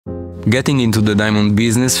Getting into the diamond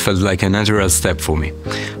business felt like a natural step for me,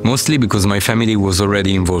 mostly because my family was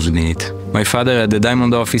already involved in it. My father had a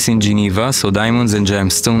diamond office in Geneva, so diamonds and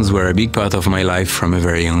gemstones were a big part of my life from a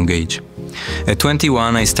very young age. At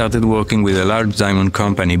 21, I started working with a large diamond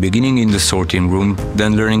company, beginning in the sorting room,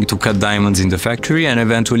 then learning to cut diamonds in the factory and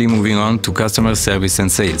eventually moving on to customer service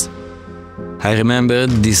and sales. I remember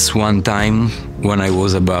this one time when I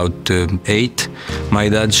was about 8, my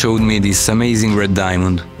dad showed me this amazing red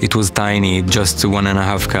diamond. It was tiny, just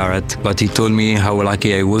 1.5 carat, but he told me how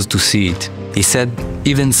lucky I was to see it. He said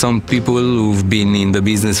even some people who've been in the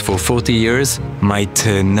business for 40 years might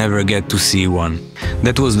never get to see one.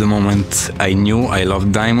 That was the moment I knew I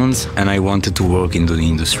loved diamonds and I wanted to work in the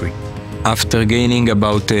industry. After gaining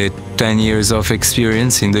about 10 years of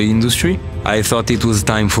experience in the industry, I thought it was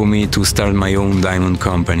time for me to start my own diamond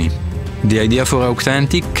company. The idea for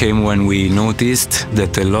Auctentic came when we noticed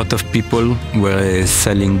that a lot of people were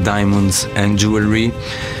selling diamonds and jewelry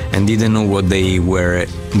and didn't know what they were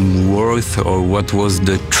worth or what was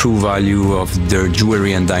the true value of their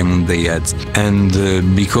jewelry and diamond they had. And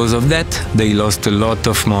because of that, they lost a lot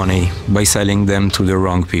of money by selling them to the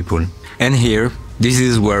wrong people. And here, this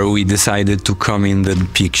is where we decided to come in the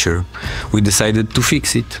picture. We decided to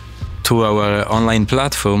fix it. Through our online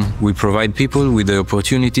platform, we provide people with the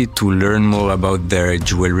opportunity to learn more about their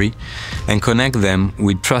jewelry and connect them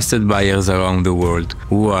with trusted buyers around the world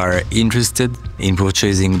who are interested in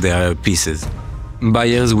purchasing their pieces.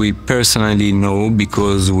 Buyers we personally know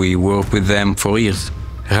because we work with them for years.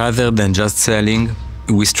 Rather than just selling,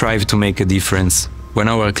 we strive to make a difference. When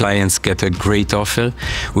our clients get a great offer,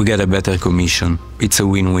 we get a better commission. It's a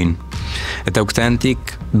win-win. At Auctentic,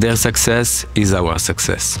 their success is our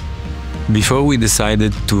success. Before we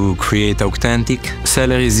decided to create Auctentic,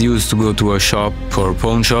 sellers used to go to a shop or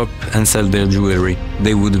pawn shop and sell their jewelry.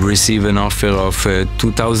 They would receive an offer of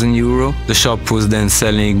 2,000 euro. The shop was then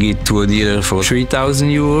selling it to a dealer for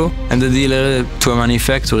 3,000 euro and the dealer to a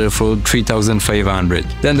manufacturer for 3,500.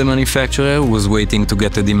 Then the manufacturer was waiting to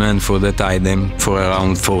get a demand for that item for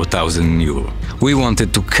around 4,000 euro. We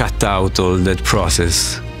wanted to cut out all that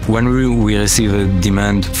process. When we receive a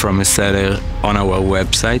demand from a seller on our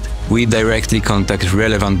website, we directly contact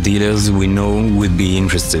relevant dealers we know would be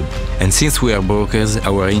interested. And since we are brokers,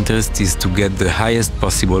 our interest is to get the highest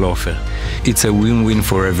possible offer. It's a win-win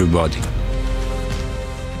for everybody.